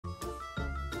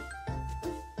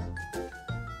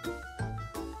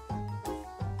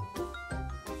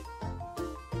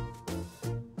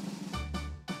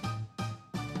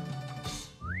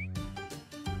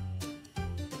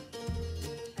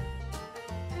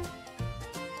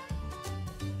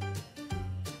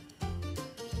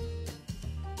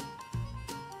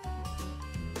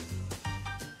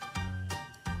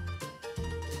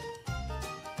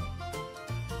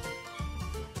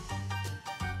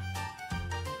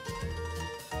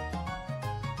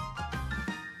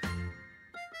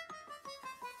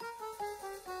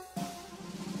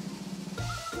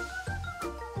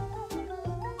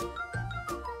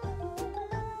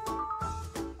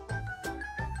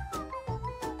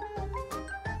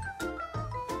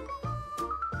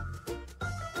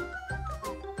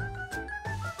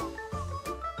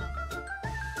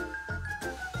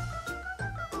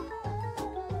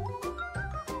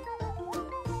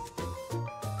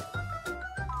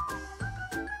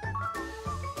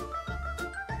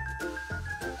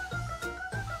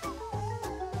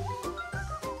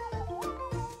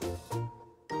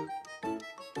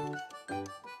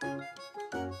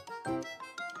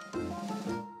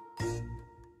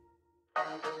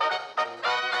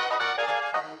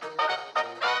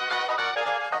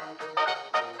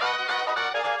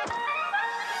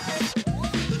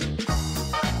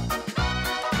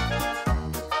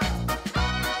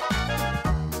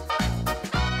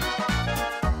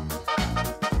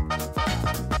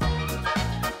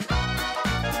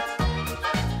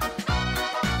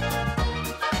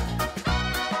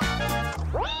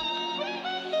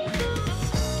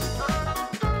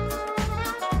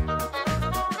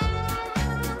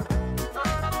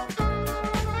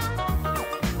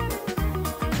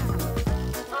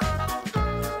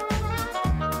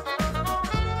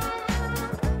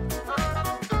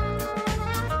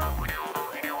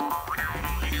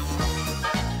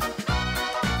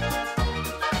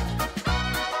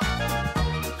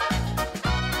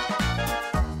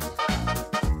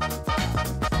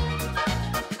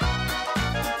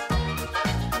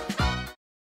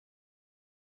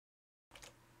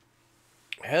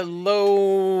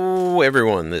Hello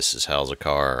everyone, this is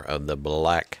Halzikar of the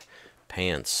Black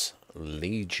Pants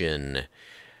Legion.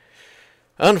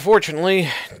 Unfortunately,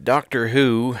 Doctor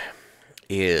Who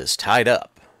is tied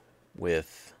up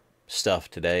with stuff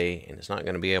today and is not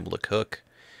going to be able to cook.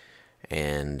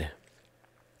 And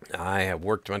I have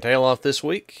worked my tail off this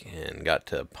week and got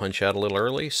to punch out a little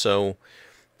early. So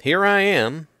here I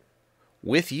am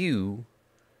with you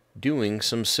doing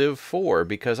some Civ4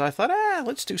 because I thought,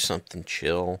 let's do something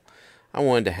chill. I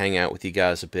wanted to hang out with you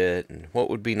guys a bit, and what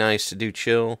would be nice to do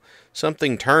chill?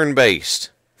 Something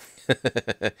turn-based.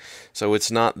 So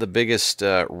it's not the biggest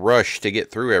rush to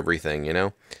get through everything, you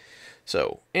know?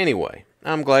 So, anyway,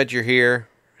 I'm glad you're here,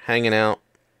 hanging out.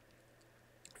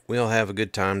 We'll have a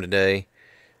good time today.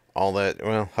 All that,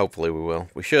 well, hopefully we will.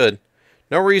 We should.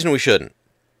 No reason we shouldn't.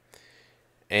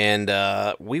 And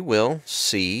we will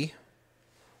see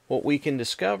what we can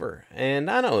discover.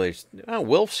 And I know there's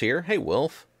Wilf's here. Hey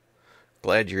Wilf,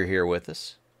 glad you're here with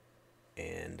us.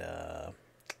 And let's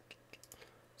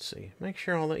see, make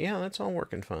sure all that, yeah, that's all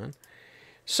working fine.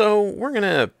 So we're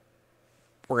gonna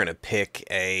pick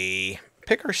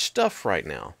our stuff right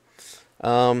now.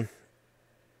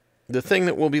 The thing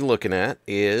that we'll be looking at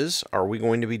is, are we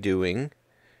going to be doing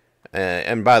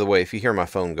and by the way, if you hear my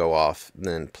phone go off,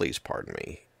 then please pardon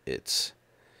me. It's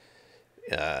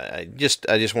I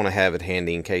just want to have it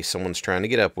handy in case someone's trying to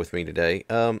get up with me today.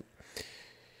 We're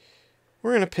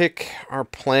going to pick our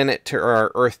planet or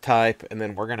our Earth type, and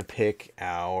then we're going to pick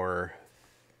our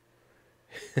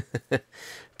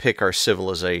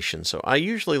civilization. So I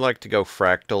usually like to go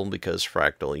fractal because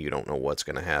fractal, you don't know what's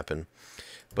going to happen.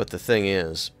 But the thing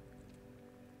is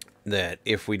that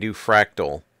if we do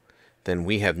fractal, then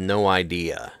we have no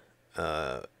idea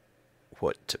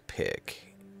what to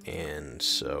pick. And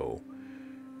so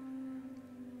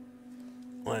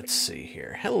let's see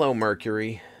here. Hello,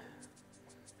 Mercury.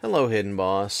 Hello, Hidden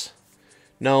Boss.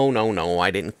 No,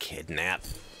 I didn't kidnap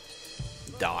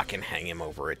Doc and hang him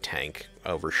over a tank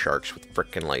over sharks with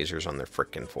frickin' lasers on their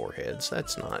frickin' foreheads. That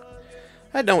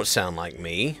don't sound like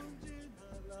me.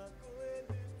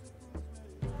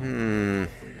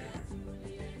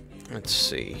 Let's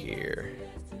see here.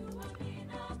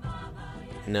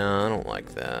 No, I don't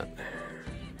like that.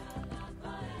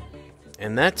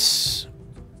 And that's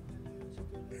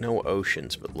no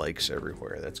oceans, but lakes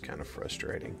everywhere. That's kind of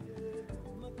frustrating.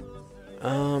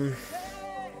 I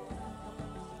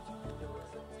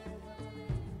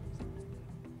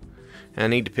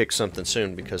need to pick something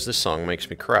soon because this song makes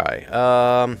me cry.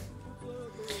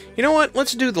 You know what?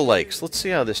 Let's do the lakes. Let's see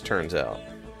how this turns out.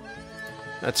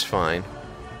 That's fine.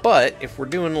 But if we're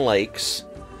doing lakes,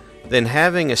 then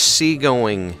having a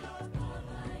seagoing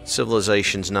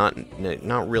civilization's not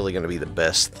really going to be the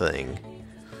best thing.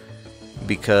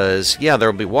 Because, yeah,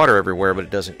 there'll be water everywhere, but it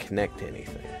doesn't connect to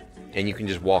anything. And you can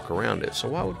just walk around it. So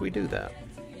why would we do that?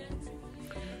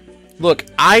 Look,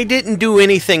 I didn't do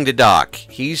anything to Doc.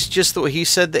 He's just he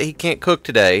said that he can't cook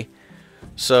today.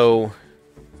 So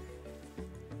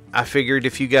I figured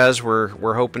if you guys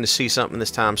were hoping to see something this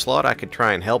time slot, I could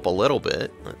try and help a little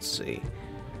bit. Let's see.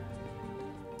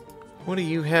 What do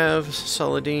you have,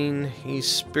 Saladin? He's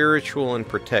spiritual and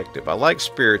protective. I like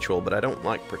spiritual, but I don't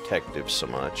like protective so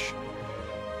much.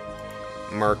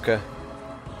 Merca.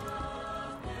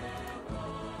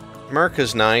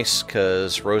 Merca's nice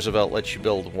because Roosevelt lets you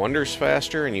build wonders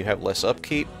faster and you have less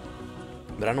upkeep.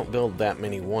 But I don't build that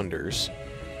many wonders.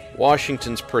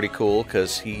 Washington's pretty cool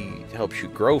because he helps you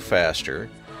grow faster.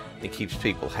 He keeps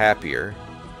people happier.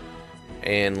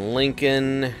 And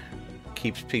Lincoln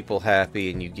keeps people happy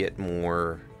and you get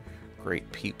more great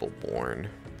people born.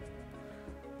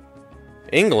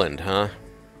 England, huh?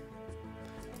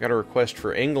 Got a request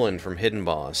for England from Hidden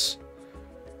Boss.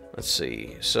 Let's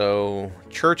see. So,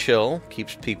 Churchill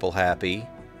keeps people happy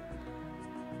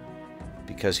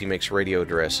because he makes radio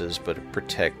addresses, but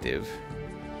protective.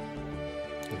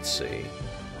 Let's see.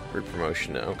 Group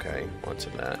promotion. Okay, what's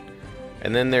in that?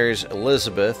 And then there's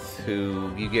Elizabeth,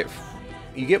 who you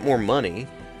get more money,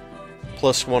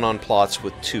 +1 on plots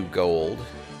with 2 gold,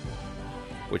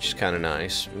 which is kind of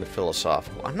nice. And the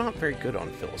philosophical. I'm not very good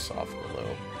on philosophical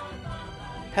though.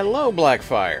 Hello,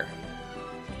 Blackfire.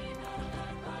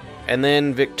 And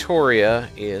then Victoria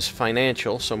is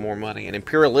financial, so more money, and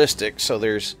imperialistic. So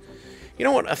there's, you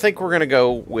know what? I think we're gonna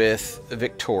go with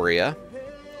Victoria.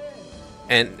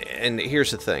 And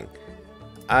here's the thing,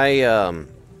 and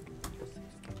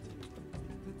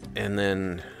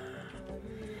then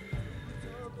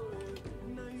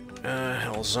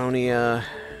Halzonia.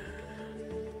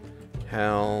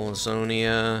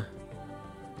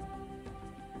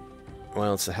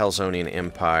 Well, it's the Halzonian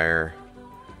Empire,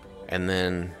 and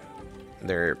then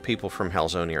there are people from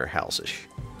Halzonia are Halsish.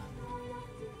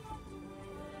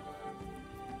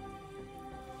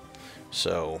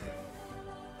 So,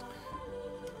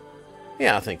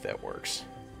 yeah, I think that works.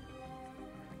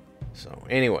 So,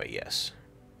 anyway, yes.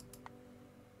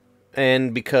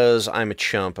 And because I'm a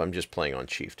chump, I'm just playing on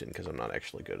Chieftain, because I'm not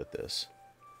actually good at this.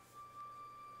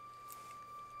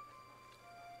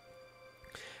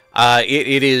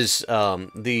 It is,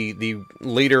 the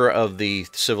leader of the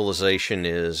civilization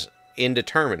is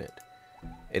indeterminate.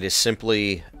 It is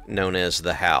simply known as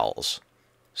the Hals.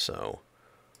 So,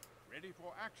 Ready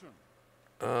for action.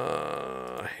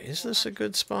 is this a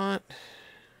good spot?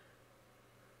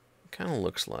 Kind of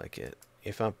looks like it.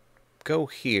 If I go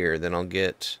here, then I'll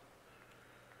get...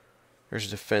 There's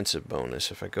a defensive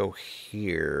bonus. If I go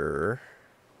here...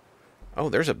 Oh,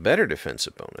 there's a better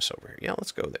defensive bonus over here. Yeah,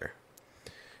 let's go there.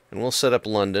 And we'll set up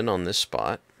London on this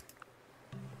spot.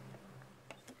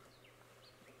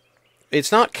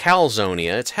 It's not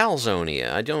Calzonia, it's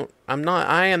Halzonia.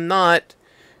 I am not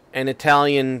an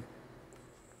Italian...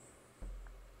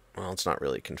 Well, it's not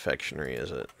really confectionery,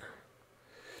 is it?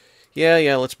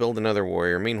 Yeah, let's build another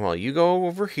warrior. Meanwhile, you go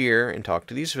over here and talk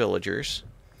to these villagers.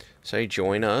 Say,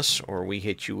 join us, or we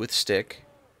hit you with stick.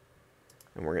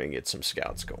 And we're going to get some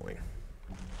scouts going.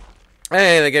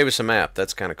 Hey, they gave us a map.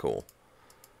 That's kind of cool.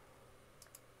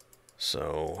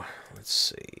 So, let's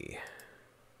see.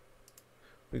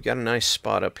 We've got a nice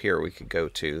spot up here we could go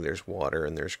to. There's water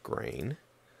and there's grain.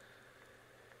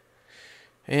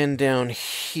 And down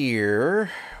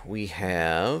here, we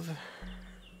have...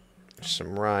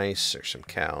 some rice, there's some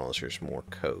cows, there's more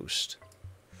coast.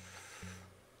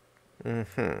 Yeah,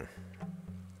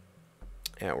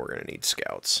 we're gonna need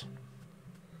scouts.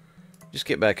 Just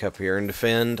get back up here and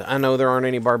defend. I know there aren't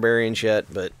any barbarians yet,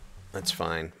 but that's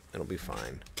fine. It'll be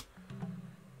fine.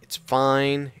 It's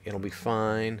fine. It'll be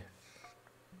fine.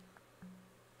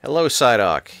 Hello,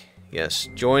 Psyduck. Yes,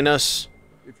 join us.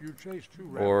 If you chase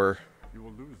two or you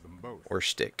will lose them both. Or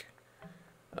stick.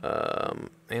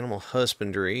 Animal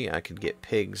husbandry, I could get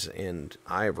pigs and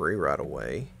ivory right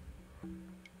away.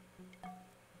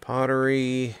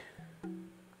 Pottery,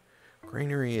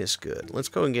 granary is good. Let's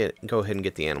go ahead and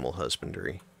get the animal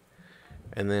husbandry,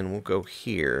 and then we'll go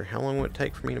here. How long would it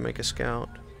take for me to make a scout?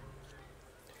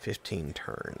 15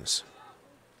 turns.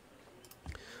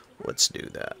 Let's do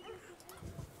that.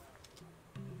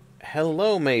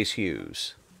 Hello, Mace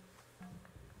Hughes.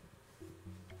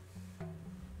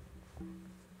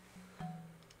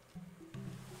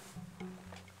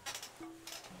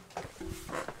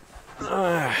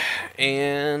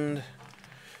 And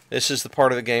this is the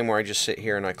part of the game where I just sit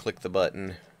here and I click the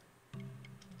button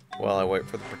while I wait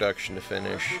for the production to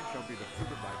finish.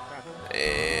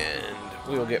 And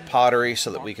we'll get pottery so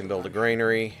that we can build a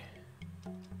granary.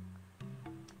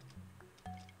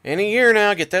 In a year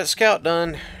now, get that scout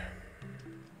done.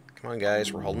 Come on,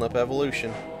 guys, we're holding up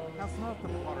evolution.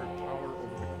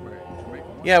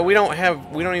 Yeah, we don't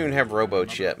even have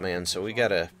rowboats yet, man. So we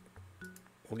gotta,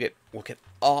 we'll get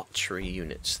archery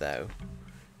units though.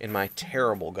 In my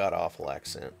terrible, god-awful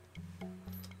accent.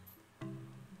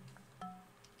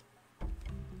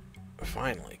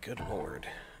 Finally, good lord.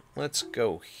 Let's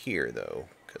go here though,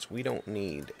 because we don't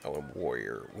need a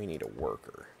warrior. We need a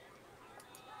worker.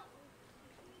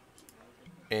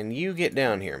 And you get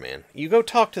down here, man. You go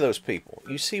talk to those people.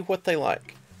 You see what they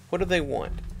like. What do they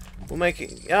want? We'll make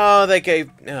it... Oh, they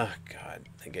gave... Oh, God.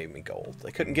 They gave me gold.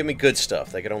 They couldn't give me good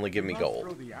stuff. They could only give me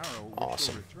gold.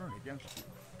 Awesome.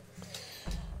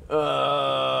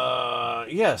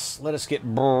 Yes. Let us get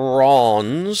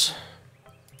bronze.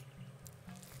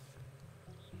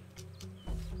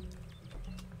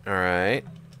 Alright.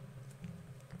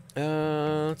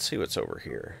 Let's see what's over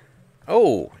here.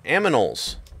 Oh,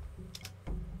 aminals.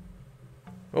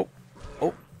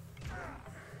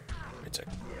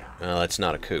 Well, that's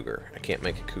not a cougar. I can't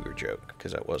make a cougar joke,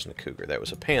 because that wasn't a cougar. That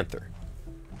was a panther.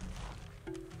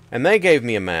 And they gave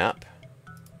me a map.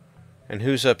 And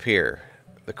who's up here?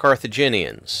 The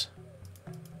Carthaginians.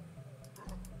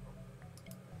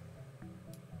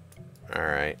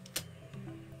 Alright.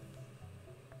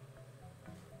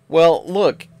 Well,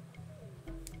 look.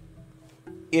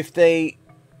 If they...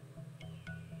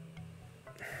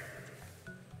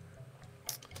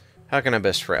 How can I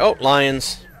best phrase? Oh,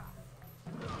 lions.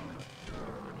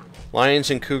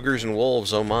 Lions and cougars and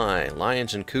wolves, oh my.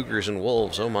 Lions and cougars and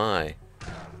wolves, oh my.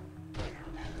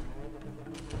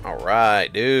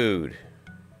 Alright, dude.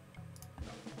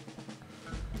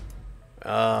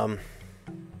 I'd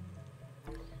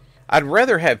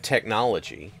rather have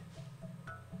technology.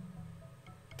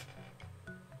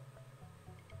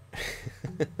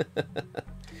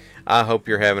 I hope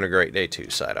you're having a great day too,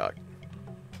 Psyduck.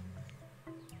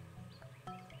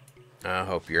 I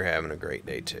hope you're having a great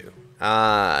day too.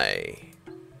 I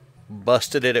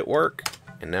busted it at work,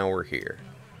 and now we're here.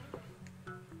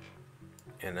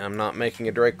 And I'm not making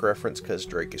a Drake reference because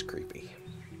Drake is creepy.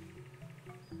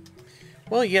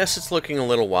 Well, yes, it's looking a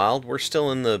little wild. We're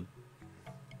still in the...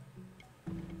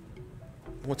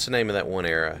 What's the name of that one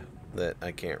era that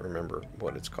I can't remember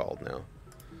what it's called now?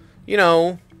 You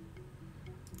know...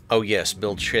 Oh, yes,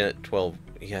 build shit 12...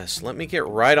 Yes, let me get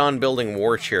right on building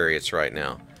war chariots right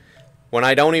now. When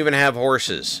I don't even have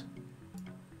horses.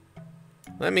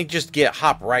 Let me just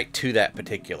hop right to that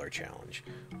particular challenge.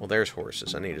 Well, there's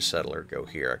horses. I need a settler to go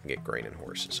here. I can get grain and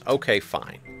horses. Okay,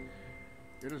 fine.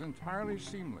 It is entirely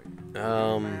seemly.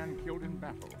 Man killed in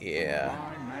battle. Yeah.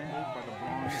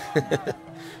 By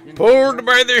Pulled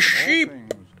by the sheep.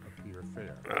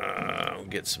 fair. I'll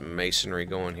get some masonry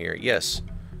going here. Yes.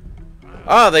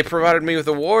 Ah, they provided me with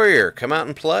a warrior. Come out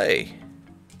and play.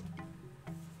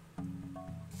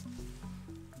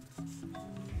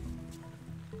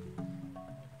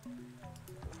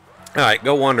 All right,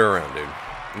 go wander around, dude.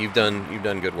 You've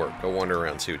done good work. Go wander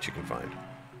around, see what you can find.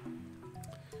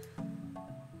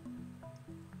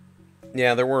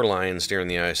 Yeah, there were lions during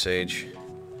the Ice Age.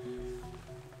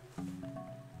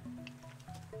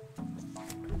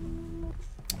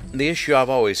 The issue I've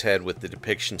always had with the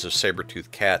depictions of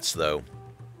saber-toothed cats, though,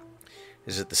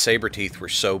 is that the saber teeth were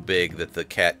so big that the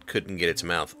cat couldn't get its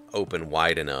mouth open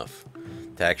wide enough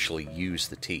to actually use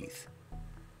the teeth.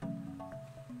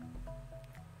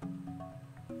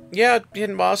 Yeah,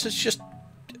 Hidden Boss, it's just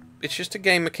a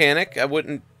game mechanic. I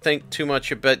wouldn't think too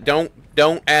much about it.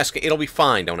 Don't ask, it'll be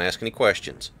fine. Don't ask any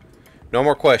questions. No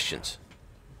more questions.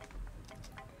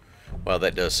 Well,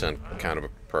 that does sound kind of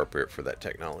appropriate for that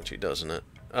technology, doesn't it?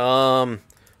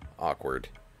 Awkward.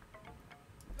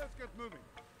 Let's get moving.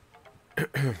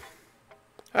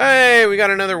 Hey, we got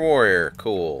another warrior.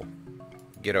 Cool.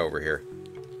 Get over here.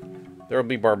 There'll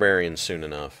be barbarians soon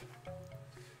enough.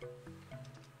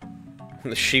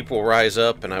 The sheep will rise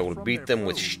up, and I will beat them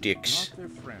with sticks. Not their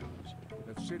friends,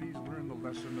 that cities learn the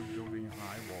lesson of building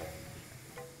high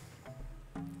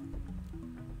walls.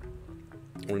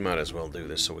 We might as well do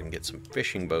this so we can get some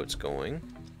fishing boats going.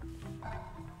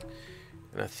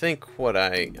 And I think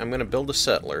I'm going to build a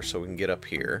settler so we can get up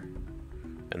here.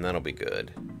 And that'll be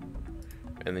good.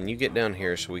 And then you get down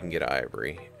here so we can get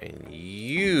ivory. And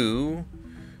you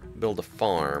build a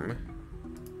farm.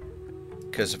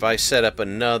 Because if I set up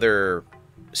another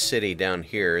city down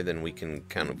here, then we can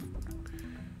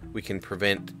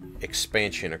prevent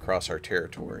expansion across our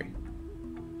territory.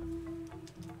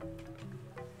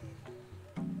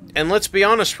 And let's be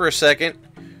honest for a second,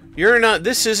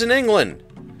 this isn't England.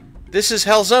 This is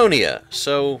Halzonia.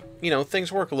 So, you know,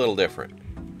 things work a little different.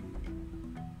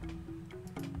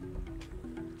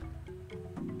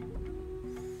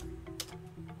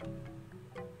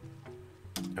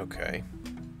 Okay.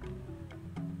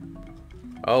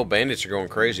 Oh, bandits are going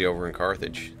crazy over in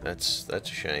Carthage. That's a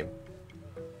shame.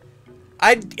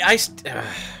 I didn't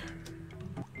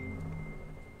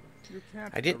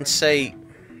say.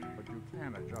 But you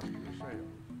can adjust your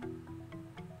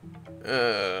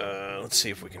sail. Let's see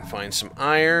if we can find some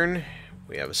iron.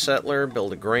 We have a settler.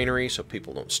 Build a granary so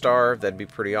people don't starve. That'd be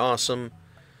pretty awesome.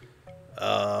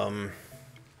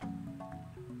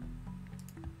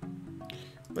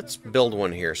 Let's build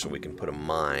one here so we can put a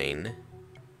mine.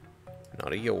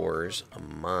 Not a yours, a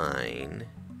mine.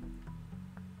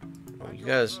 Oh, you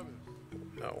guys.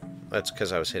 No, that's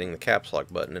because I was hitting the caps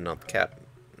lock button and not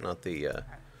the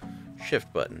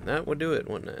shift button. That would do it,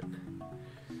 wouldn't it?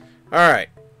 All right,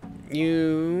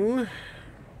 you.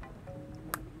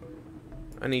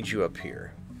 I need you up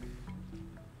here.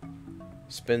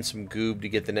 Spend some goob to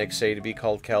get the next day to be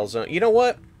called Calzone. You know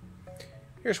what?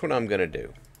 Here's what I'm gonna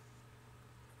do.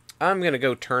 I'm going to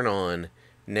go turn on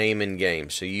name and game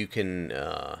so you can,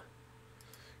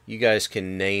 you guys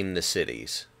can name the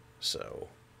cities. So,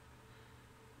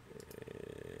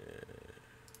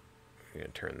 I'm going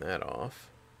to turn that off.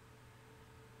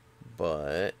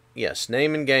 But, yes,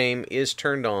 name and game is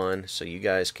turned on so you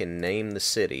guys can name the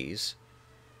cities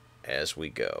as we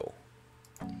go.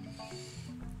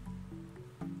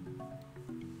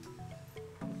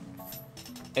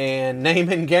 And name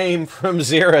and game from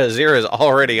Zira. Zira's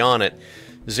already on it.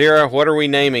 Zira, what are we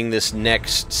naming this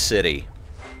next city?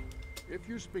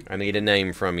 I need a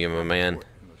name from you, my man.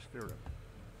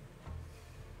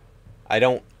 I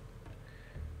don't...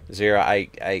 Zira,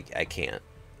 I can't.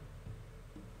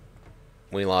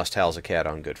 We lost Halzikar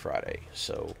on Good Friday,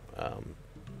 so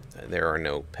there are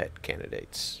no pet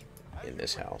candidates in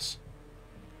this house.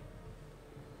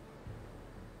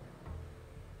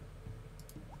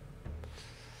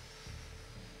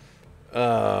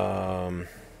 Go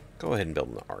ahead and build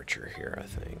an archer here, I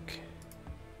think.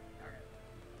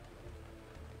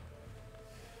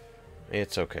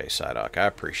 It's okay, Psyduck. I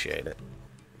appreciate it.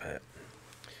 But...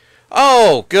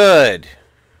 Oh, good!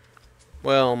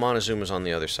 Well, Montezuma's on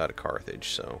the other side of Carthage,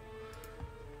 so...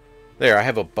 There, I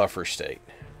have a buffer state.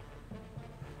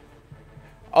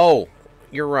 Oh,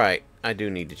 you're right. I do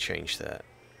need to change that.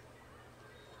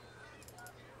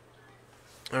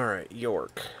 Alright,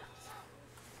 York.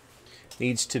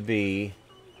 Needs to be...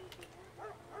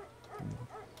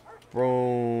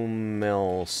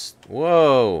 Bromels...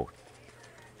 Whoa!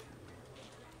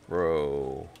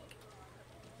 Bro...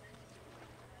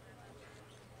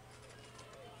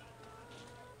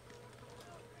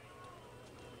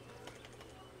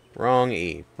 Wrong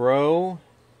E. Bro...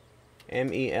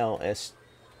 M-E-L-S-T-E-I-N.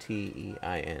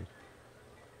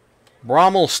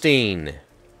 Brommelstein.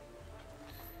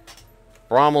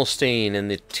 Brommelstein and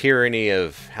the tyranny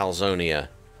of Halzonia.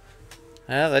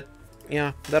 Yeah,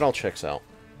 that all checks out.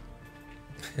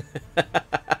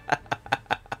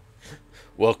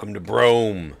 Welcome to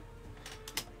Brome.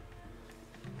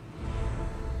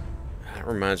 That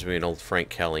reminds me of an old Frank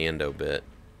Caliendo bit.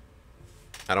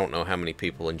 I don't know how many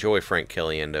people enjoy Frank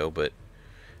Caliendo, but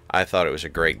I thought it was a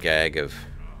great gag of...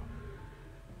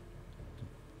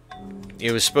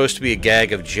 It was supposed to be a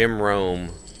gag of Jim Rome,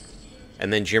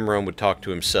 and then Jim Rome would talk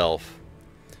to himself.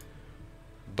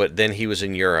 But then he was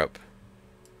in Europe,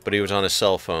 but he was on a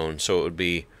cell phone, so it would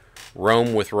be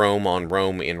Rome with Rome on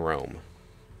Rome in Rome.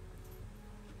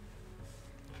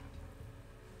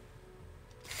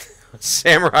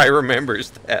 Samurai remembers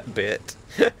that bit.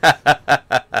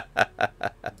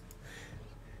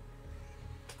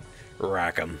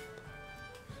 Rack 'em.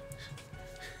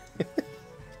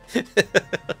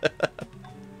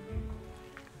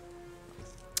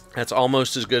 That's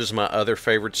almost as good as my other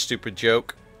favorite stupid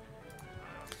joke,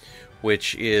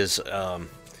 which is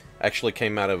actually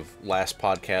came out of last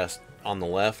podcast on the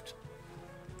left.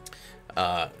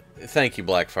 Thank you,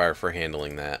 Blackfire, for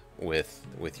handling that with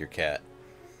your cat.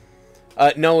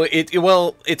 No,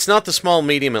 well, it's not the small,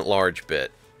 medium, at large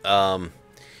bit.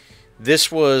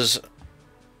 This was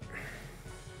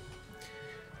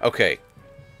okay.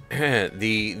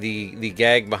 the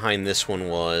gag behind this one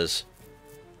was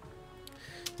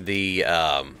the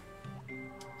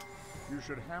You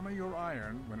should hammer your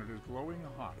iron when it is glowing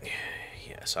hot.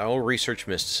 Yes, I will research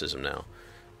mysticism now.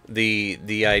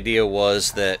 The idea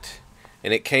was that,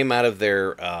 and it came out of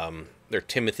their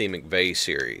Timothy McVeigh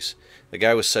series. The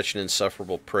guy was such an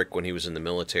insufferable prick when he was in the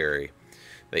military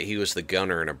that he was the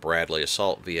gunner in a Bradley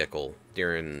assault vehicle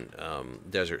during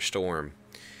Desert Storm,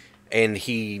 and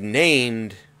he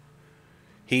named,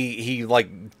 he like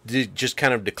just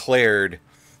kind of declared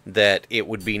that it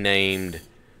would be named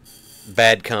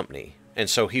Bad Company, and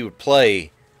so he would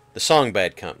play the song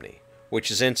Bad Company,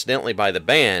 which is incidentally by the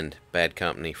band Bad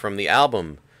Company from the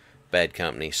album Bad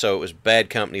Company. So it was Bad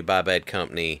Company by Bad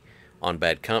Company on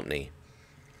Bad Company.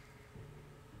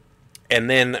 And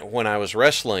then when I was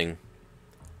wrestling,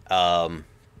 one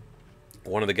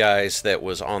of the guys that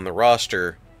was on the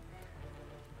roster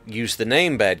used the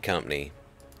name Bad Company.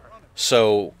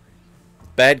 So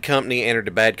Bad Company entered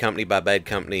to Bad Company by Bad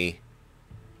Company.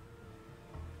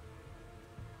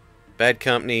 Bad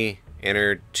Company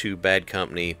entered to Bad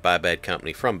Company by Bad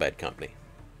Company from Bad Company.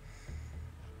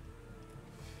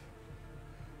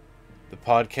 The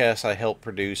podcast I helped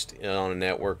produce on a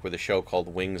network with a show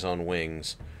called Wings on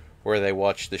Wings, where they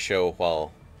watch the show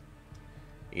while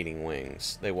eating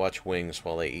wings. They watch wings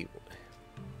while they eat.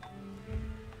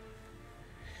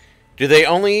 Do they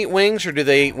only eat wings, or do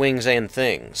they eat wings and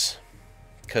things?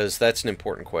 Because that's an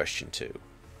important question too.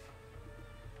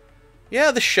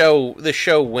 Yeah, the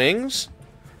show Wings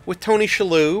with Tony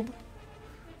Shalhoub.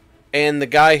 And the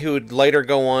guy who would later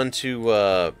go on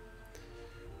to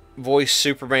voice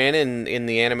Superman in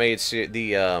the animated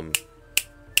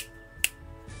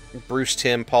Bruce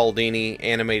Timm Paul Dini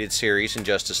animated series in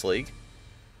Justice League.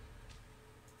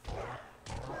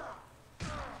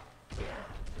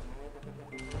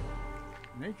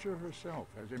 Nature herself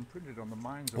has imprinted on the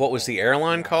minds of What was all the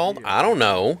airline called? idea I don't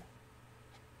know.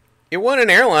 It wasn't an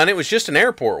airline, it was just an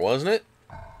airport, wasn't it?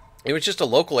 It was just a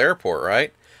local airport,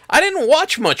 right? I didn't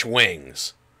watch much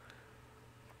Wings.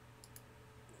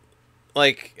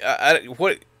 Like,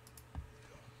 what...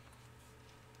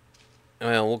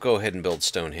 Well, we'll go ahead and build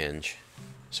Stonehenge.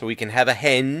 So we can have a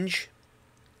henge.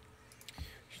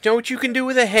 You know what you can do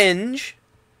with a henge?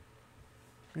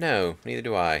 No, neither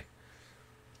do I.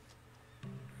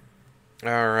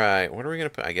 Alright, what are we going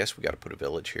to put? I guess we got to put a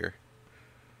village here.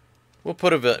 We'll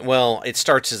put a... Well, it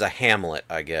starts as a hamlet,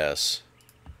 I guess.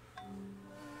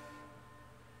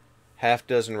 Half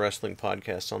dozen wrestling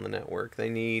podcasts on the network. They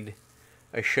need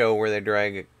a show where they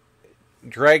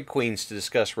drag queens to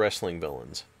discuss wrestling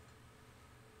villains.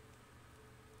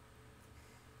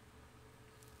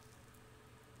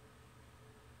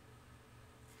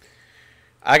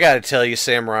 I gotta tell you,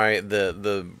 Samurai,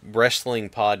 the wrestling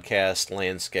podcast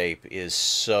landscape is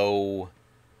so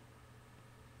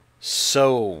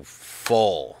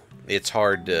full. It's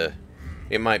hard to...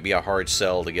 It might be a hard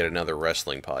sell to get another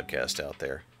wrestling podcast out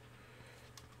there.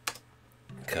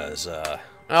 Because,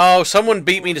 oh, someone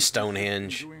beat me to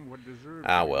Stonehenge.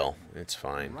 Ah, well, it's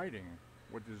fine.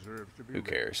 Who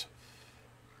cares?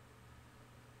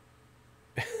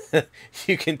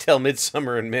 You can tell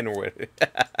Midsummer and Men are...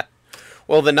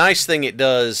 Well, the nice thing it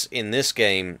does in this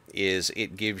game is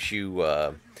it gives you...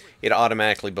 it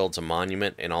automatically builds a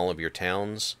monument in all of your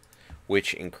towns,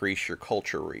 which increase your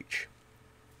culture reach.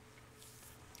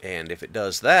 And if it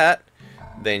does that,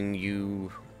 then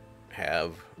you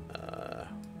have...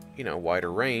 you know,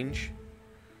 wider range.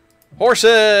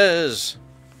 Horses!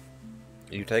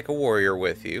 You take a warrior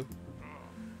with you.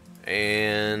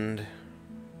 And...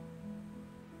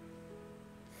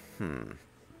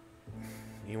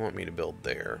 You want me to build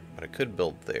there, but I could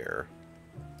build there.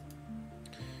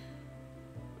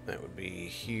 That would be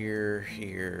here,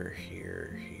 here,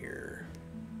 here, here.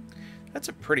 That's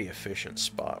a pretty efficient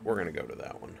spot. We're going to go to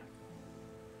that one.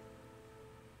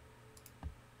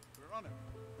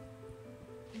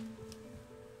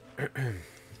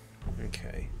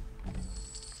 Okay.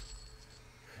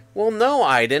 Well, no,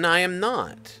 Aiden, I am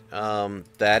not.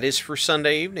 That is for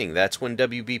Sunday evening. That's when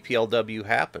WBPLW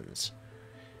happens.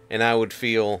 And I would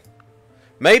feel...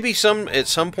 Maybe at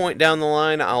some point down the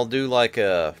line, I'll do like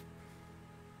a...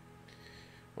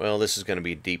 Well, this is going to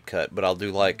be a deep cut, but I'll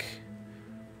do like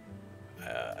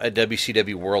a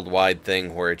WCW Worldwide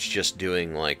thing where it's just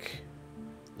doing like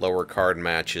lower card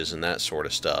matches and that sort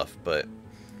of stuff. But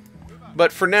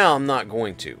for now, I'm not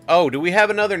going to. Oh, do we have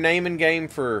another naming game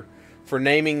for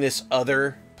naming this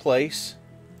other place?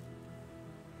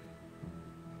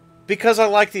 Because I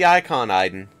like the icon,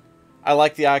 Aiden. I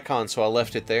like the icon, so I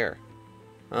left it there.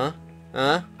 Huh?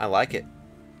 Huh? I like it.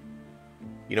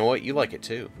 You know what? You like it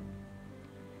too.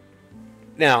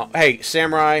 Now, hey,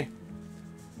 Samurai,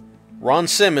 Ron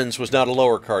Simmons was not a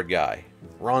lower card guy.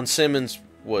 Ron Simmons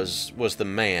was the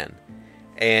man.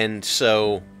 And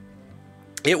so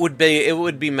it would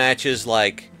be matches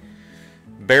like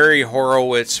Barry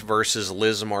Horowitz versus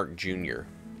Liz Mark Jr.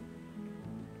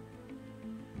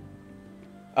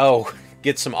 Oh,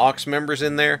 get some Ox members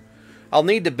in there? I'll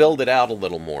need to build it out a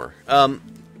little more.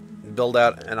 Build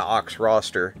out an Ox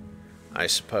roster, I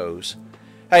suppose.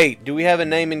 Hey, do we have a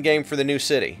naming game for the new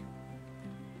city?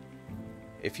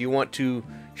 If you want to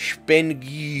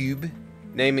Spengube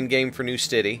naming game for new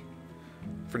city,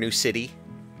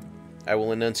 I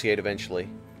will enunciate eventually.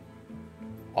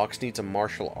 Ox needs a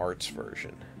martial arts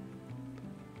version.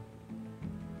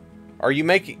 Are you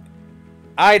making...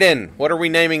 Aiden, what are we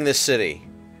naming this city?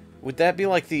 Would that be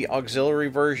like the auxiliary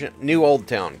version? New Old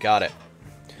Town, got it.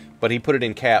 But he put it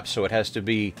in caps, so it has to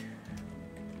be...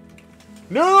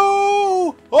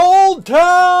 New Old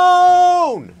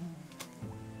Town!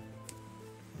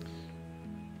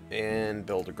 And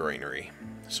build a granary,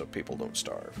 so people don't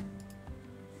starve.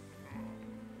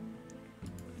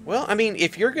 Well, I mean,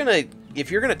 if you're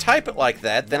gonna type it like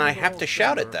that, then I have to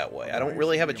shout it that way. I don't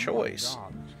really have a choice.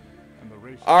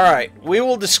 Alright, we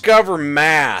will discover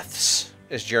maths,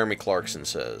 as Jeremy Clarkson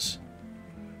says.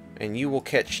 And you will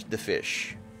catch the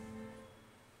fish.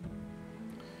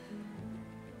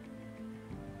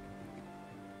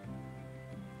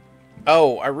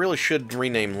 Oh, I really should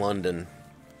rename London.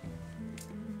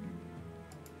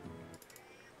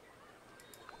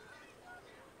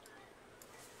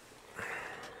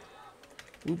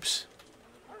 Oops.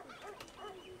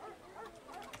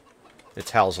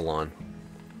 It's Halzikar.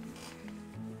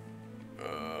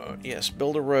 Yes,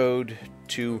 build a road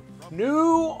to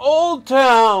New Old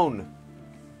Town!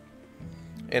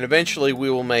 And eventually we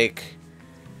will make...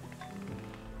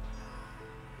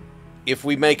 If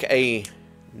we make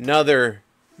another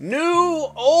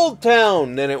New Old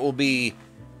Town, then it will be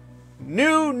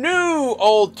New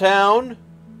Old Town.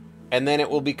 And then it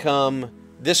will become...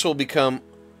 This will become...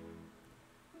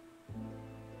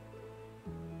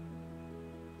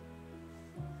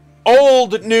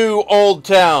 New Old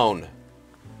Town.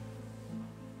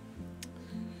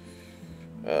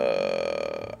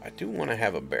 I do want to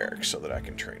have a barracks so that I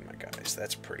can train my guys.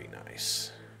 That's pretty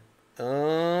nice.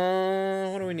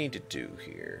 What do we need to do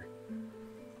here?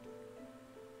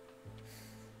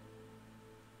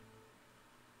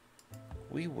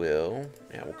 We will...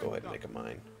 Yeah, we'll go ahead and make a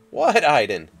mine. What,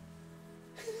 Aiden?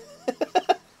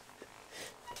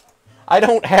 I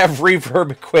don't have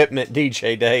reverb equipment,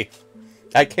 DJ Dave.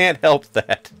 I can't help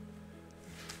that.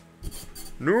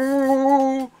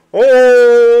 New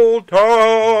Old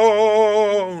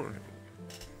Town.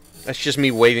 That's just me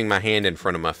waving my hand in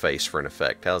front of my face for an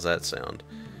effect. How's that sound?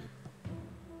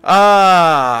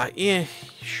 Yeah,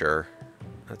 sure.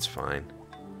 That's fine.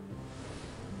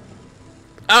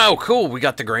 Oh, cool. We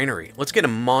got the granary. Let's get a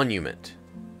monument.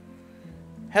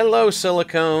 Hello,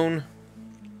 silicone.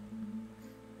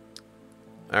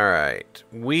 Alright.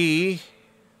 We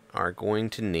are going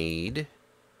to need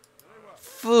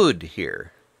food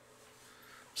here.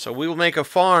 So we will make a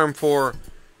farm for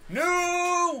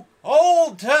New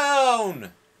Old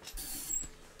Town!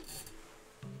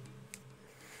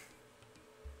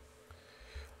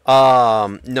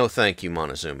 No thank you,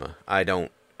 Montezuma. I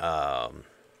don't,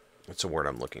 what's the word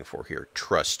I'm looking for here?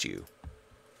 Trust you.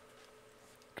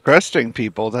 Trusting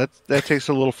people, that takes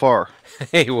a little far.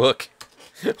 Hey, look.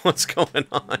 What's going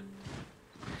on?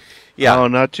 Yeah. Oh,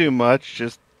 not too much.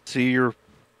 Just see you're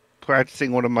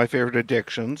practicing one of my favorite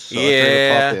addictions. So yeah. I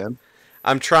tried to pop in.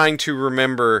 I'm trying to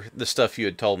remember the stuff you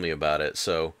had told me about it,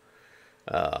 so...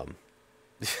 of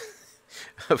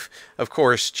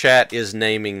course, chat is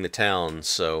naming the towns,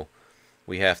 so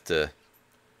we have to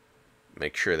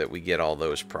make sure that we get all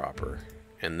those proper.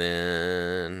 And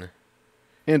then...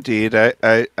 Indeed,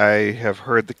 I have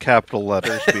heard the capital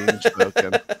letters being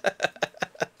spoken.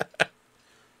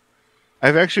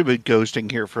 I've actually been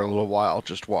ghosting here for a little while,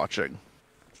 just watching.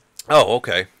 Oh,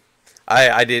 okay.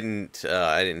 I didn't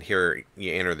hear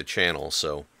you enter the channel,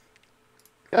 so...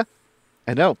 Yeah,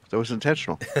 I know. That was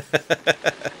intentional.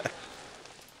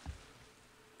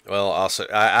 Well, also,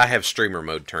 I have streamer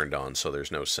mode turned on, so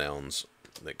there's no sounds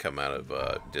that come out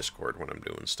of Discord when I'm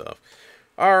doing stuff.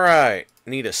 Alright,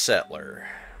 need a settler.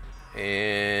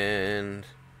 And...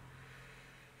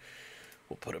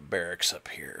 we'll put a barracks up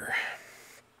here.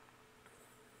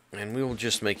 And we will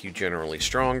just make you generally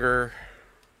stronger,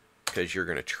 because you're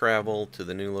going to travel to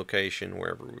the new location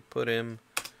wherever we put him.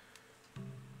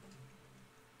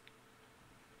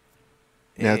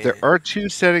 Now, there are two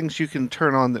settings you can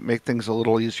turn on that make things a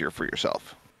little easier for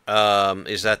yourself.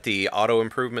 Is that the auto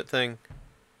improvement thing?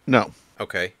 No.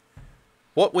 Okay.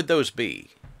 What would those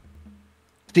be?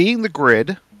 Seeing the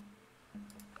grid,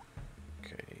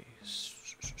 Okay.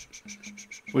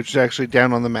 which is actually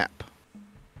down on the map.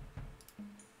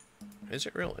 Is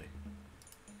it really?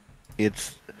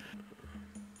 It's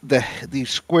the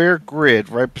square grid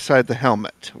right beside the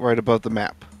helmet, right above the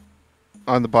map,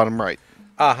 on the bottom right.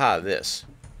 Aha, this.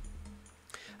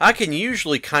 I can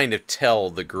usually kind of tell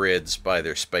the grids by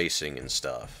their spacing and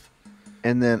stuff.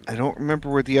 And then I don't remember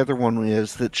where the other one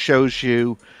is that shows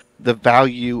you the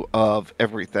value of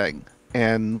everything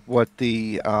and what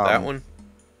the That one?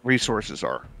 resources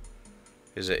are.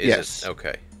 Is it? Yes.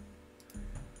 Okay.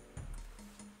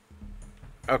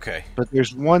 Okay. But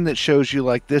there's one that shows you,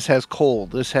 like, this has coal,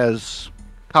 this has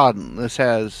cotton, this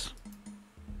has...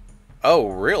 Oh,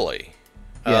 really?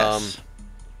 Yes.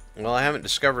 Well, I haven't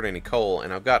discovered any coal,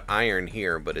 and I've got iron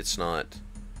here, but it's not...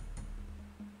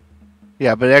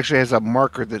 Yeah, but it actually has a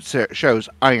marker that shows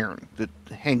iron that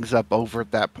hangs up over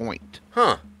at that point.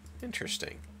 Huh.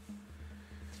 Interesting.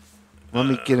 Let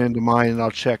me get into mine and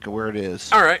I'll check where it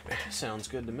is. Alright. Sounds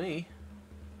good to me.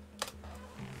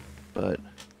 But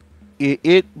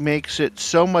it makes it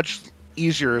so much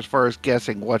easier as far as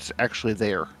guessing what's actually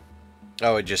there.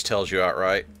 Oh, it just tells you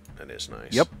outright? That is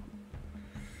nice. Yep.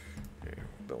 Here,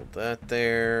 build that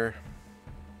there.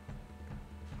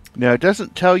 Now, it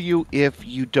doesn't tell you if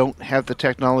you don't have the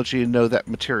technology to know that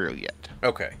material yet.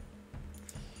 Okay.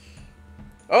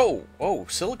 Oh,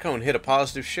 silicone hit a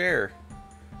positive share.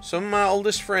 Some of my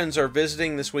oldest friends are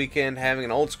visiting this weekend, having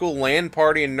an old school LAN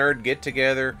party and nerd get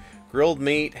together. Grilled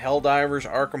meat, Helldivers,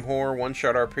 Arkham Horror,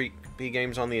 one-shot RP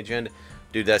games on the agenda.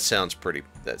 Dude, that sounds pretty.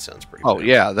 Oh bad.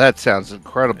 yeah, that sounds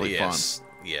incredibly fun.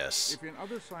 Yes. If in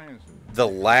other sciences, The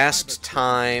last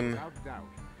time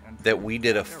that we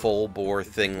did a full bore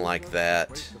thing like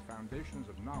that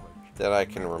I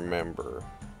can remember,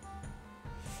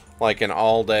 like an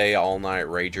all day, all night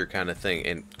rager kind of thing,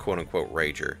 and quote unquote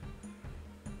rager,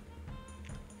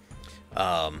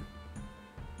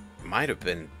 might have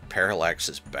been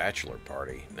Parallax's bachelor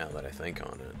party. Now that I think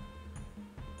on it,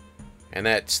 and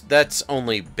that's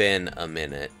only been a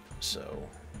minute, so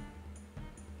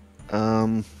yeah,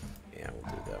 we'll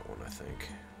do that one. I think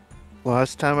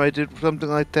last time I did something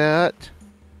like that,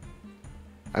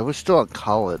 I was still in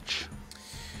college.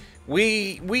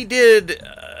 we did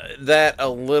that a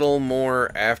little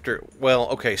more after. Well,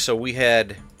 okay, so we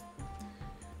had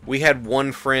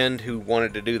one friend who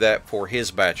wanted to do that for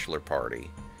his bachelor party,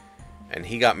 and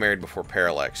he got married before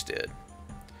Parallax did,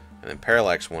 and then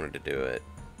Parallax wanted to do it,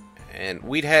 and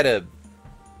we'd had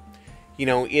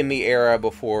in the era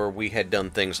before we had done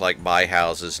things like buy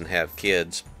houses and have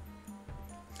kids,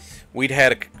 we'd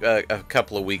had a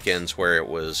couple of weekends where it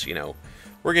was,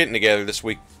 we're getting together this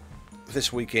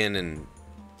weekend and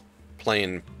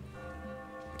playing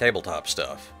tabletop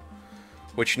stuff,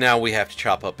 which now we have to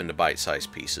chop up into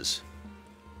bite-sized pieces.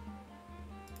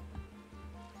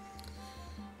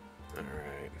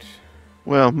 Alright.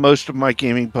 Well, most of my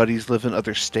gaming buddies live in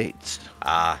other states.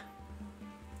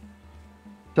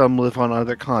 Some live on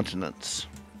other continents.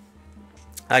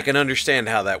 I can understand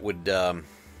how that would,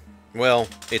 well,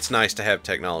 it's nice to have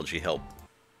technology help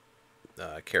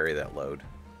carry that load.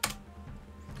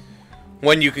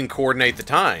 When you can coordinate the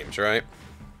times, right?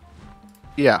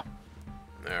 Yeah.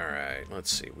 Alright,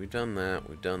 let's see. We've done that.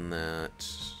 We've done that.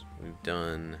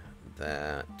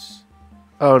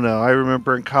 Oh no, I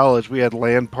remember in college we had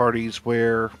LAN parties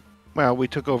where, well, we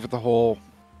took over the whole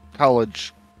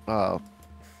college, one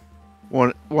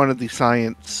of the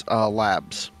science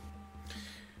labs.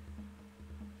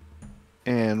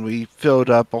 And we filled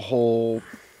up a whole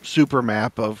super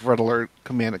map of Red Alert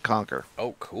Command and Conquer.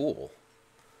 Oh, cool.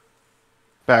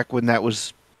 Back when that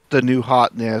was the new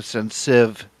hotness, and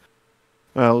Civ.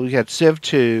 Well, we had Civ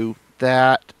 2,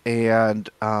 that, and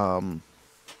the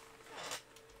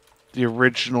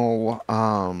original,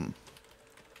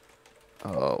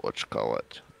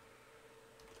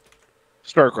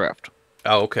 StarCraft.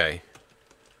 Oh, okay.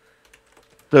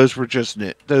 Those were just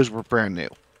new. Those were brand new.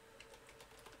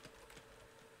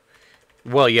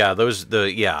 Well, yeah,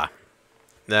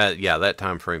 that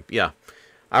time frame. Yeah,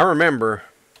 I remember.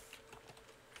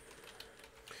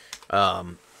 Let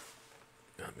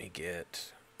me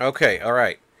get. Okay, all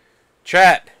right.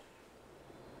 Chat.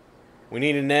 We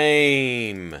need a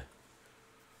name.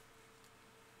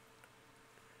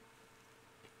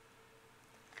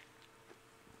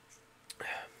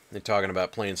 They're talking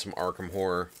about playing some Arkham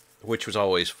Horror, which was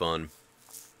always fun.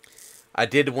 I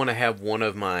did want to have one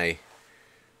of my...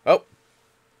 Oh.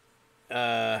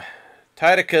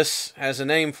 Titicus has a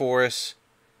name for us.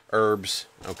 Herbs.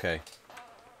 Okay.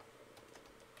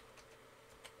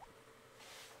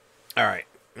 Alright.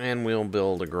 And we'll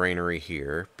build a granary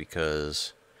here,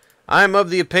 because I'm of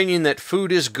the opinion that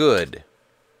food is good.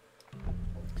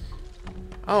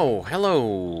 Oh,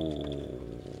 hello,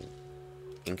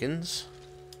 Inkins.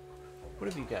 What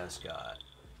have you guys got?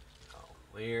 Oh,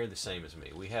 they're the same as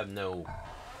me. We have no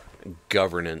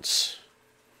governance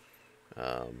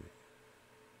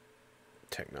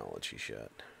technology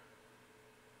yet.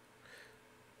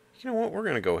 You know what? We're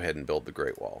going to go ahead and build the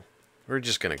Great Wall. We're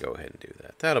just going to go ahead and do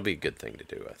that. That'll be a good thing to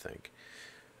do, I think.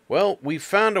 Well, we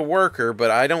found a worker, but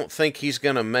I don't think he's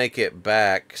going to make it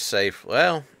back safe.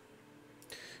 Well,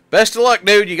 best of luck,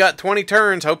 dude. You got 20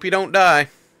 turns. Hope you don't die.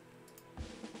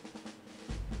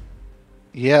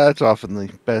 Yeah, that's often the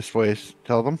best way to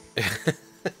tell them.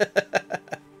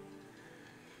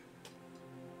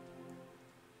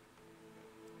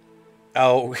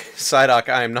 Oh, Psyduck,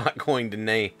 I am not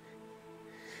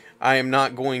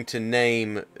going to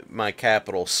name my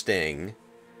capital Sting.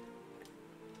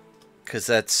 Because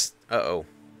that's... Uh-oh.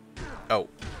 Oh.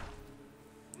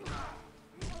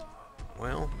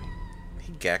 Well,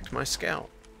 he gacked my scout.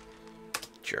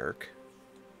 Jerk.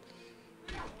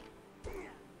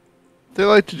 They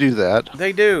like to do that.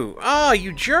 They do. Ah,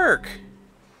 you jerk!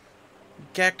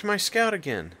 Gacked my scout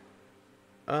again.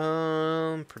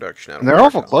 Production out of And they're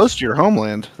awful close to your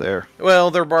homeland there. Well,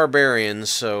 they're barbarians,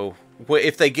 so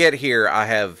if they get here, I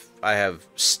have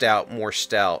more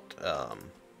stout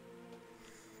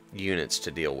units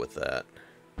to deal with that.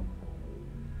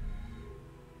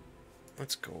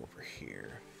 let's go over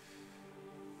here.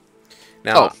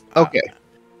 Now, okay.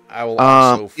 I will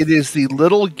also... it is the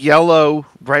little yellow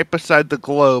right beside the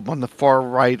globe on the far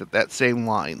right of that same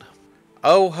line.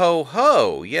 Oh, ho,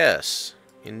 ho. Yes,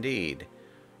 indeed.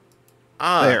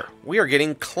 Ah, There. we are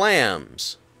getting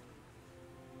clams.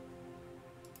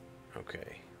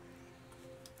 Okay.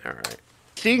 All right.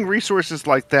 Seeing resources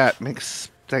like that makes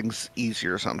things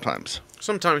easier sometimes.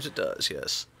 Sometimes it does,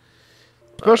 yes.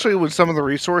 Especially when some of the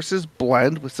resources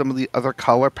blend with some of the other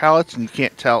color palettes and you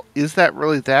can't tell, is that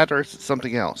really that or is it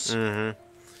something else? Mm-hmm.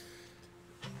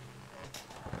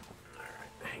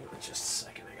 Alright, hang on just a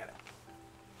second. I gotta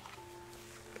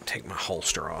take my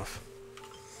holster off.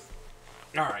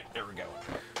 Alright, there we go.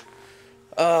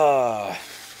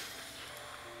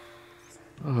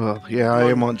 Yeah,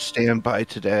 I am on standby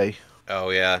today.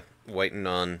 Oh, yeah. Waiting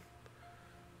on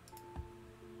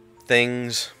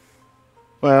things.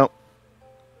 Well,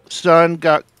 son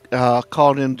got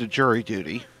called into jury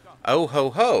duty. Oh, ho,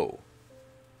 ho.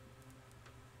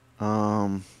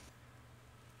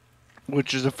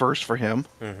 Which is a first for him.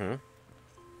 Mm-hmm.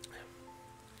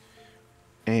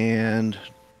 And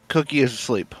Cookie is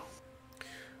asleep.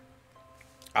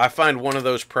 I find one of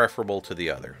those preferable to the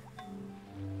other.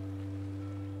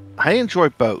 I enjoy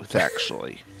both,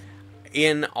 actually.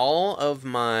 In all of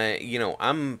my,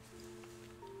 I'm...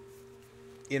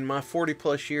 In my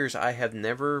 40-plus years, I have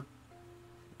never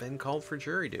been called for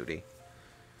jury duty.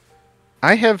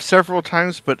 I have several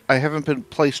times, but I haven't been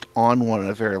placed on one in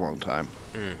a very long time.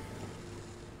 Mm.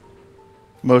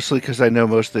 Mostly because I know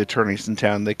most of the attorneys in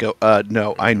town. They go,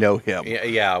 no, I know him.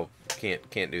 Yeah,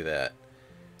 can't do that.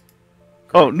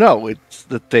 Oh, no, it's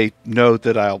that they know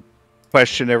that I'll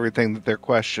question everything that they're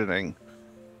questioning.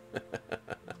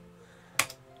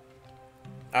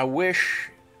 I wish...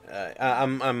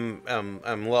 I'm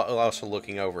also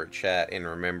looking over at chat and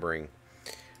remembering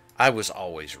I was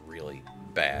always really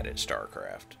bad at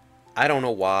StarCraft. I don't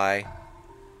know why,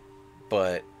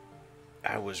 but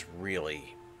I was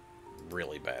really,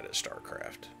 really bad at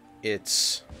StarCraft.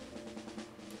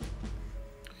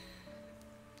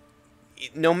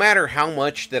 No matter how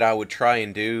much that I would try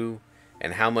and do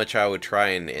and how much I would try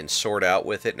and sort out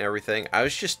with it and everything, I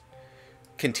was just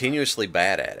continuously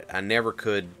bad at it. I never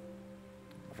could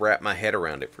wrap my head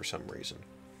around it for some reason.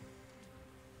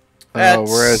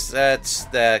 That's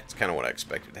kind of what I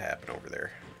expected to happen over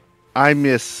there. I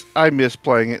miss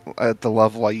playing it at the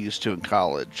level I used to in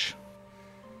college.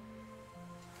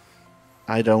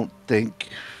 I don't think,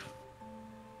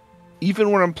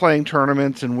 even when I'm playing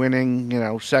tournaments and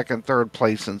winning, second, third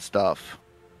place and stuff,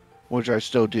 which I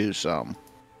still do some,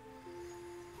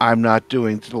 I'm not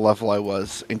doing to the level I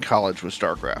was in college with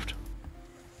StarCraft.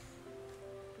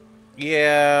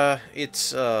 Yeah,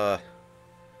 it's, okay,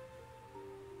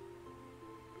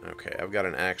 I've got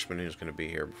an axeman who's going to be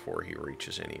here before he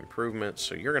reaches any improvements,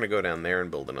 so you're going to go down there and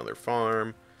build another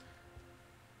farm.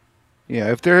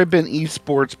 Yeah, if there had been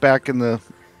esports back in the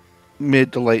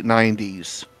mid to late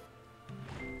 90s,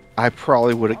 I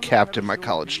probably would have captained my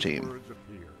college team.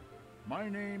 My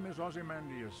name is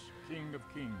Ozymandias, King of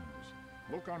Kings.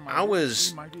 I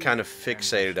was kind of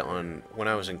fixated on, when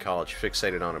I was in college,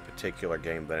 fixated on a particular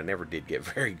game that I never did get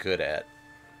very good at.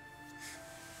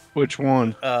 Which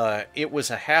one? It was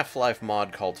a Half-Life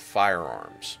mod called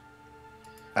Firearms.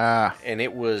 Ah. And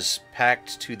it was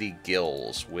packed to the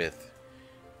gills with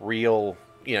real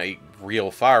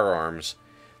firearms.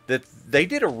 That they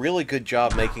did a really good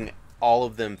job making all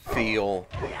of them feel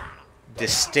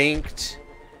distinct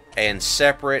and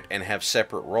separate and have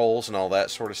separate roles and all that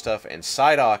sort of stuff. And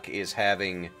Psydoc is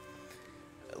having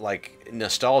like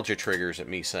nostalgia triggers at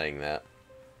me saying that.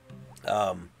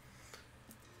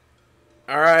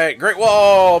 Alright, Great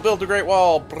Wall! Build the Great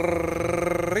Wall!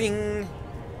 Brrrring.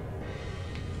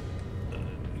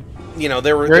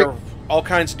 There were all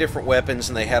kinds of different weapons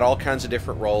and they had all kinds of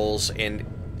different roles, and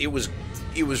it was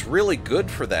really good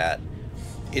for that.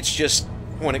 It's just,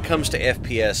 when it comes to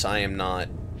FPS, I am not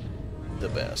the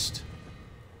best.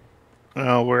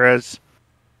 Whereas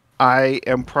I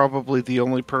am probably the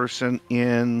only person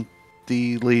in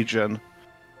the Legion,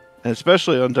 and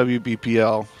especially on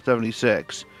WBPL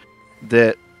 76,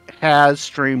 that has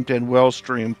streamed and will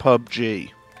stream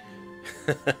PUBG.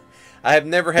 I have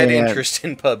never had interest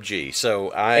in PUBG,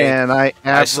 so I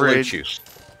salute you.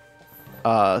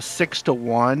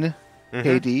 6-to-1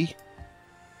 KD.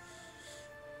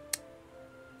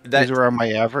 That is around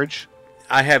my average.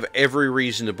 I have every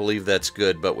reason to believe that's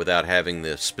good, but without having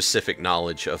the specific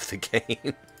knowledge of the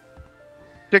game.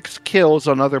 6 kills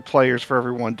on other players for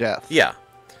every 1 death. Yeah,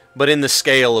 but in the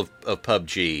scale of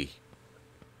PUBG,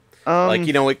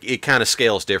 it kind of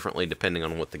scales differently depending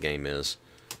on what the game is.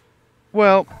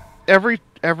 Well, every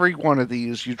one of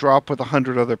these you drop with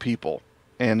 100 other people,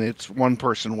 and it's one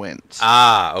person wins.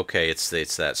 Ah, okay, it's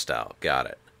that style. Got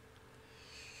it.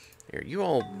 Here, you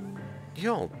all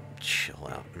chill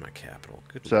out in my capital.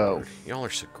 Good So lord, y'all are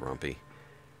so grumpy.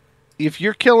 if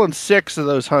you're killing 6 of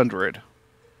those 100,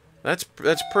 That's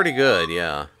pretty good,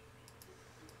 yeah.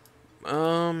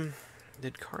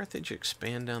 Did Carthage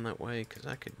expand down that way? Because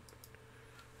I could.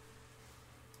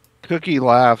 Cookie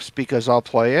laughs because I'll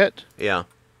play it, Yeah.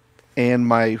 and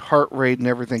my heart rate and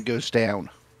everything goes down.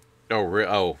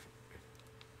 Oh.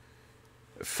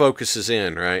 Focuses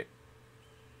in, right?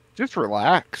 Just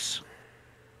relax.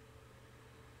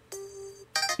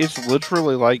 It's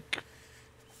literally like,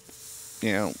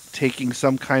 taking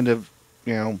some kind of,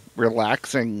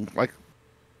 relaxing, like,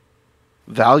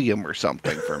 Valium or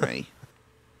something for me.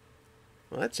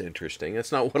 Well, that's interesting.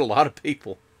 That's not what a lot of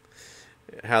people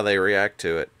how they react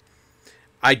to it.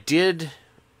 I did.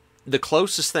 The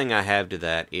closest thing I have to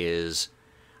that is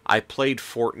I played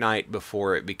Fortnite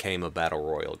before it became a battle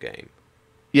royale game.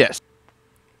 Yes.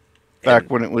 Back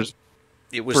when it was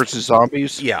versus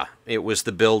zombies. Yeah, it was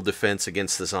the build defense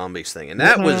against the zombies thing, and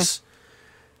that was.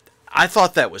 I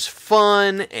thought that was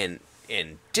fun and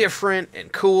different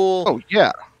and cool. Oh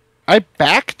yeah, I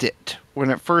backed it when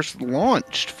it first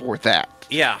launched for that.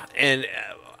 Yeah, and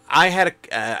I had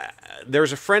there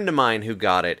was a friend of mine who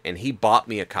got it, and he bought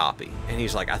me a copy, and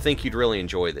he's like, "I think you'd really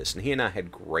enjoy this," and he and I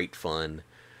had great fun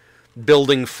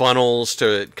building funnels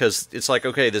because it's like,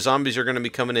 okay, the zombies are going to be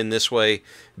coming in this way,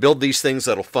 build these things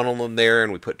that'll funnel them there,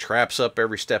 and we put traps up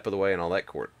every step of the way and all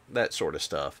that sort of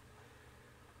stuff.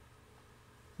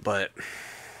 But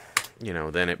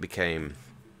then it became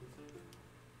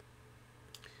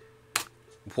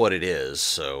what it is.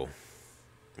 So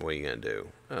what are you gonna do?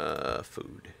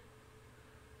 Food.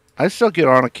 I still get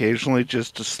on occasionally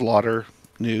just to slaughter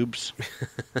noobs.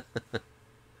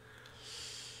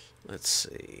 Let's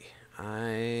see.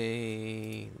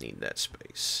 I need that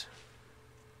space.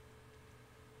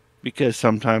 Because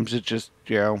sometimes it just,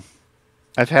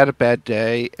 I've had a bad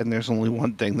day, and there's only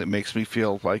one thing that makes me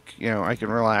feel like, I can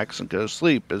relax and go to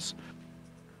sleep is...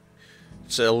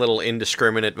 It's a little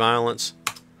indiscriminate violence.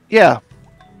 Yeah.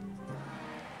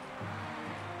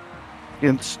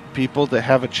 Against people that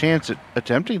have a chance at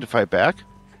attempting to fight back.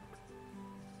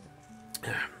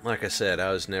 Like I said,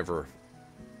 I was never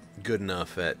good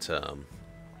enough at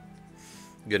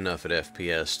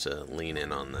FPS to lean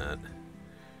in on that.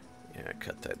 Yeah,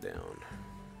 cut that down.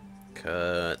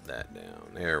 Cut that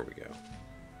down. There we go.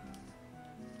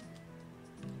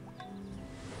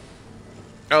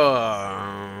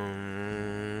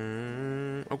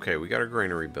 Okay, we got our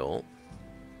granary built.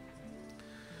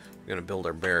 We're gonna build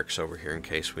our barracks over here in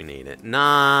case we need it.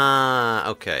 Nah,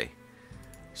 okay.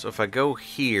 So if I go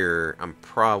here, I'm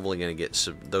probably gonna get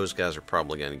those guys are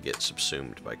probably gonna get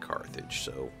subsumed by Carthage.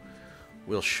 So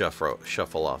we'll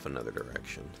shuffle off another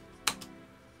direction.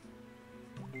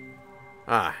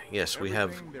 Ah, yes, we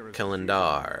have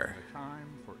Kalendar.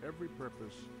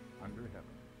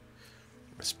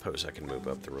 I suppose I can move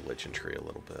up the religion tree a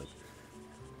little bit.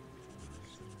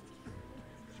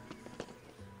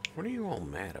 What are you all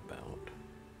mad about?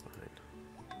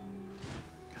 Fine.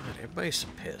 God, everybody's so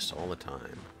pissed all the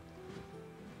time.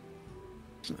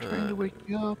 I'm trying to wake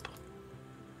you up.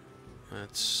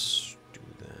 Let's do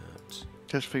that.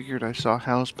 Just figured I saw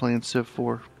Hal's playing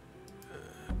Civ4.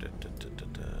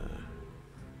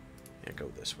 Yeah, go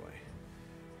this way.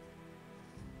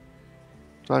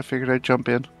 So I figured I'd jump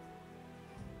in.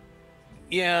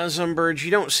 Yeah, Zumbird,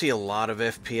 you don't see a lot of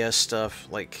FPS stuff.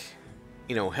 Like,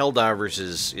 Helldivers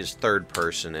is third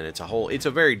person, and it's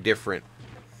a very different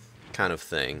kind of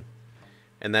thing.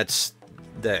 And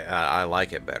I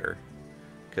like it better.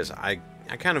 Because I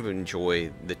kind of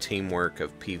enjoy the teamwork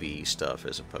of PvE stuff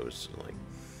as opposed to, like,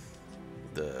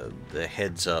 the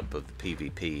heads up of the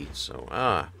PvP. So,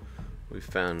 we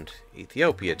found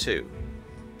Ethiopia, too.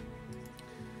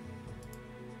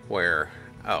 Where,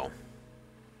 well,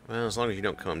 as long as you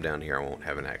don't come down here, I won't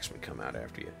have an axeman come out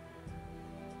after you.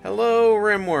 Hello,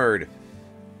 Rimward!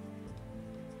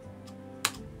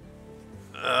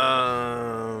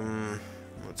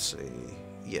 Let's see.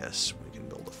 Yes, we can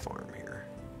build a farm here.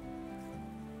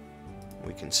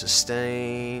 We can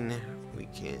sustain. We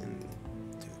can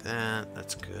do that.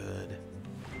 That's good.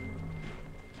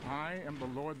 I am the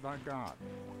Lord thy God.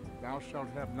 Thou shalt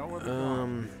have no other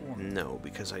God before me. No,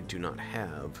 because I do not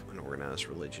have an organized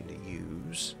religion to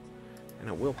use. And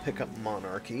I will pick up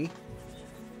monarchy.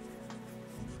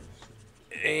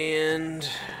 And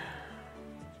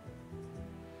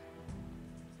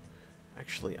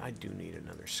actually, I do need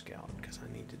another scout because I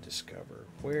need to discover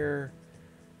where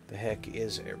The heck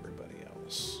is everybody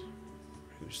else?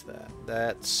 Who's that?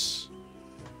 That's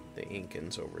the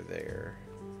Incans over there.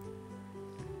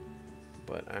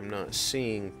 But I'm not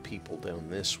seeing people down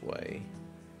this way.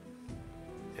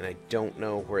 And I don't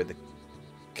know where the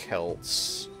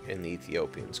Celts and the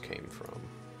Ethiopians came from.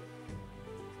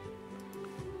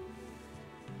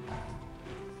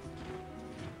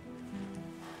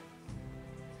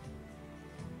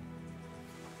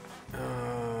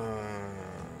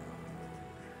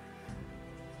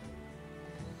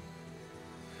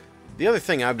 The other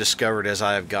thing I've discovered as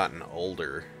I have gotten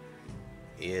older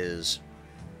is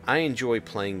I enjoy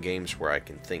playing games where I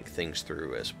can think things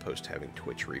through as opposed to having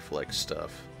twitch reflex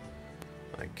stuff.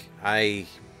 Like, I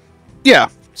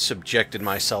subjected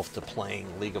myself to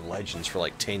playing League of Legends for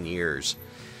like 10 years.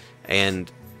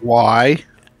 And why?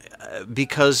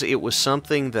 Because it was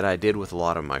something that I did with a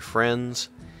lot of my friends.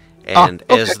 And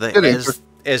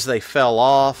as they fell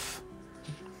off,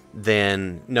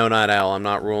 then no, Night Owl, I'm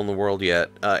not ruling the world yet.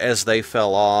 As they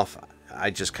fell off, I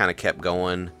just kind of kept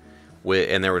going with,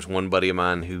 and there was one buddy of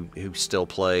mine who still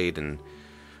played, and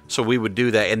so we would do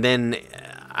that. And then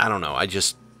I don't know, I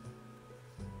just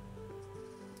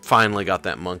finally got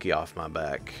that monkey off my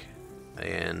back,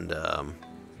 and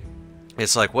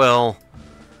it's like, well,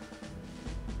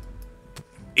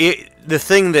 the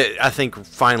thing that I think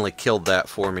finally killed that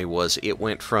for me was it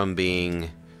went from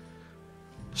being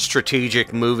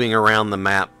strategic, moving around the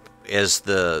map as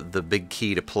the big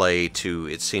key to play, to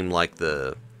it seemed like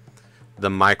the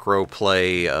micro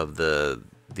play of the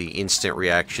instant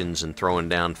reactions and throwing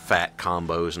down fat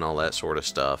combos and all that sort of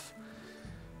stuff.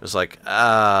 It was like,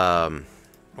 wow,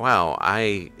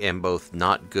 I am both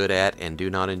not good at and do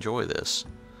not enjoy this,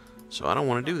 so I don't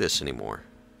want to do this anymore.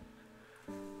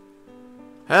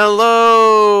 Hello,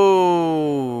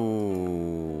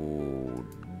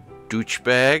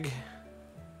 douchebag.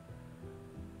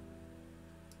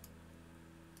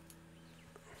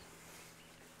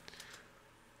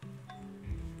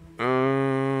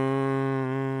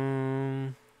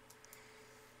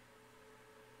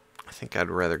 I think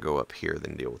I'd rather go up here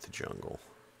than deal with the jungle.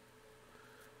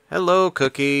 Hello,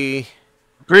 Cookie.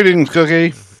 Greetings,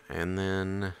 Cookie. And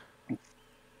then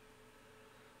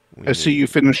I see you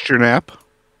finished your nap.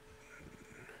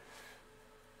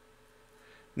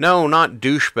 No, not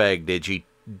douchebag, Digi.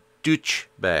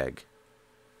 Douchebag.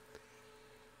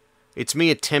 It's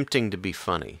me attempting to be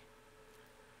funny.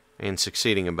 And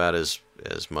succeeding about as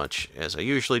much as I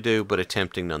usually do, but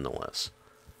attempting nonetheless.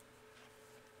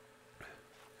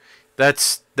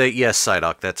 That's the yes,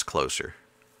 Psyduck, that's closer.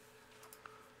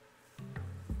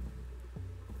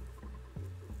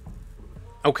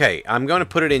 Okay, I'm going to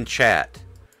put it in chat.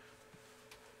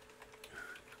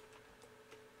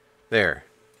 There.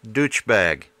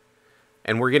 Douchebag.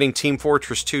 And we're getting Team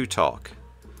Fortress 2 talk.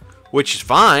 Which is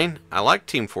fine. I like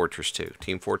Team Fortress 2.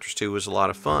 Team Fortress 2 was a lot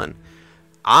of fun.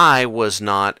 I was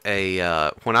not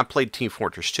a... when I played Team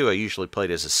Fortress 2, I usually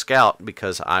played as a scout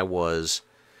because I was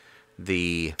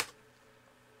the...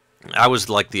 I was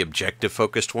like the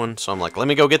objective-focused one, so I'm like, let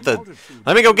me go get the thing!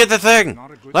 Let me go get the thing!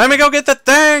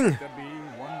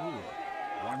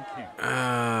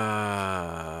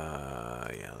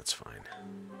 Yeah, that's fine.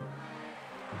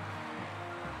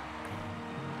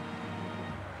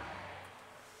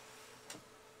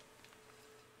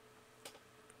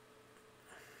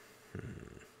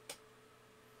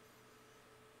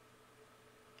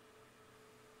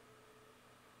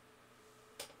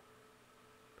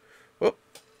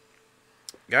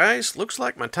 Guys, looks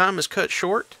like my time is cut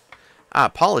short. I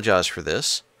apologize for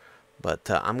this, but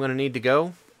I'm going to need to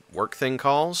go. Work thing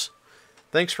calls.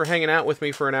 Thanks for hanging out with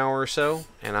me for an hour or so,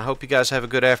 and I hope you guys have a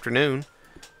good afternoon.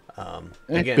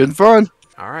 It's been fun.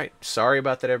 All right. Sorry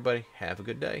about that, everybody. Have a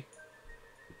good day.